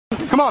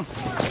on.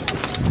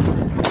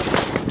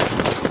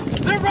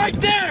 They're right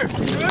there.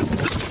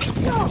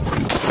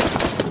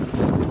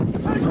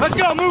 Let's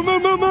go. Move,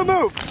 move, move, move,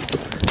 move.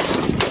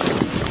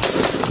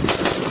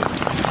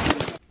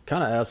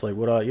 Kind of asked like,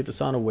 what you have to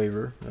sign a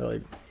waiver.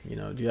 Like, you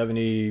know, do you have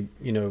any,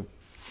 you know,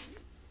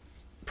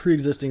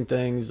 pre-existing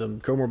things, some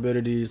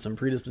comorbidities, some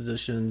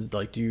predispositions?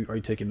 Like, are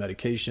you taking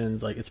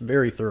medications? Like, it's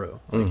very thorough.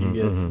 Like, you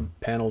get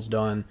panels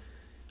done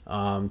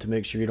to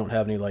make sure you don't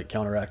have any like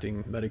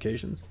counteracting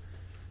medications.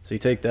 So you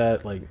take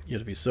that, like, you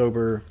have to be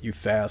sober, you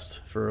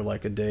fast for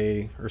like a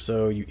day or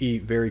so, you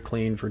eat very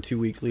clean for 2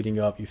 weeks leading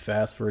up, you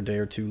fast for a day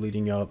or two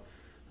leading up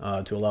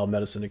to allow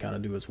medicine to kind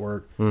of do its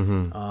work.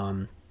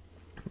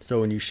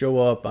 So when you show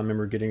up, I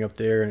remember getting up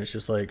there and it's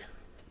just like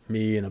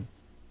me and a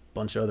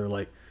bunch of other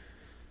like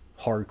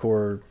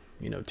hardcore,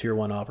 you know, tier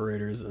 1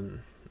 operators,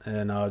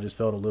 and I just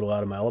felt a little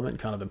out of my element,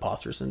 kind of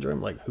imposter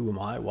syndrome, like, who am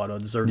I? Why do I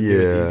deserve to be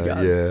with these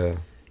guys?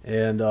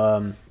 And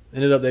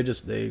ended up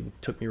they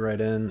took me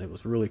right in. It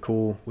was really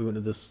cool. We went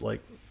to this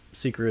like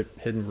secret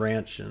hidden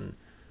ranch and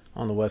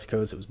on the West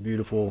Coast. It was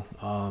beautiful.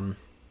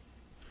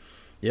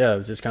 Yeah, it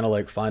was just kind of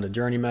like find a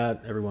journey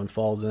mat. Everyone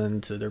falls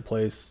into their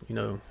place, you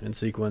know, in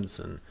sequence,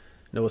 and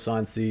no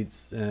assigned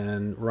seats,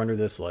 and we're under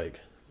this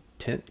like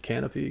tent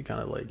canopy, kind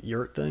of like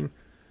yurt thing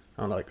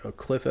on like a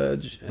cliff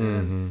edge.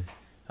 And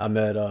I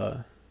met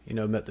the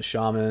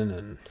shaman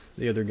and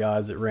the other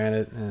guys that ran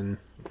it, and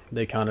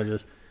they kind of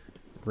just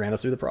ran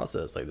us through the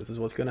process. Like, this is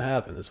what's going to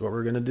happen. This is what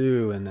we're going to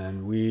do. And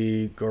then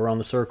we go around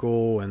the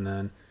circle. And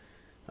then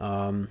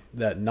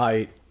that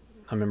night,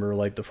 I remember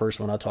like the first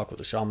one, I talked with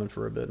the shaman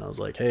for a bit, and I was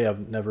like, hey,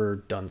 I've never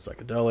done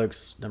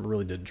psychedelics, never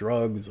really did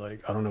drugs.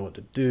 Like, I don't know what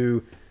to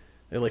do.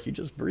 They're like, you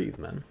just breathe,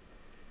 man.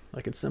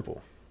 Like, it's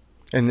simple.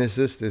 And is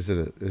it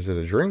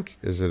a drink?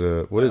 Is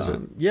it what is it?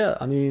 Yeah,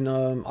 I mean,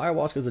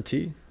 ayahuasca is a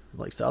tea,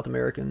 like South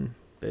American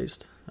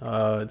based.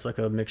 It's like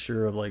a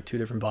mixture of like 2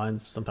 different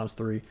vines, sometimes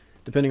 3,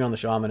 depending on the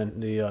shaman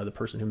and the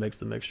person who makes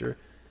the mixture.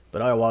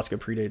 But ayahuasca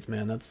predates,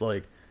 man. That's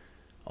like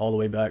all the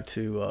way back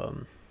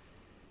to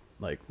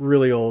like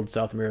really old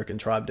South American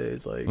tribe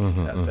days, like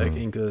Aztec,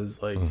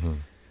 Incas. Like,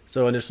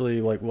 so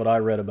initially, like what I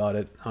read about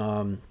it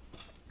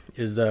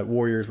is that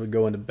warriors would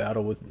go into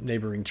battle with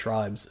neighboring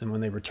tribes, and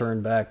when they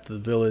returned back to the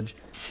village,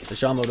 the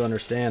shaman would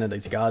understand that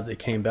these guys, they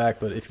came back.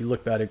 But if you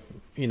look back at,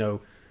 you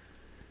know,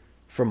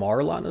 from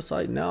our line of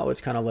sight now,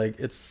 it's kind of like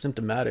it's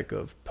symptomatic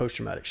of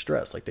post-traumatic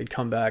stress. Like, they'd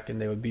come back and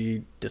they would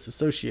be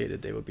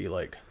disassociated. They would be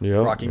like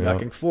rocking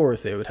back and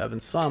forth. They would have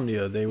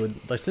insomnia. They would,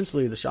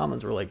 essentially, the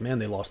shamans were like, man,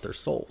 they lost their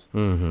souls.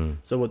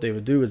 So what they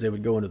would do is they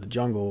would go into the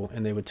jungle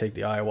and they would take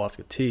the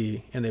ayahuasca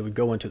tea and they would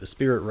go into the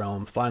spirit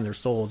realm, find their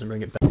souls, and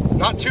bring it back.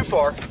 Not too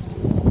far.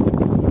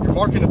 You're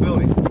marking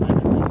ability.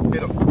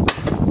 Hit him.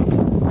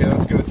 Yeah,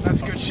 that's good.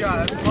 That's a good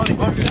shot. That's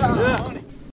money. Yeah.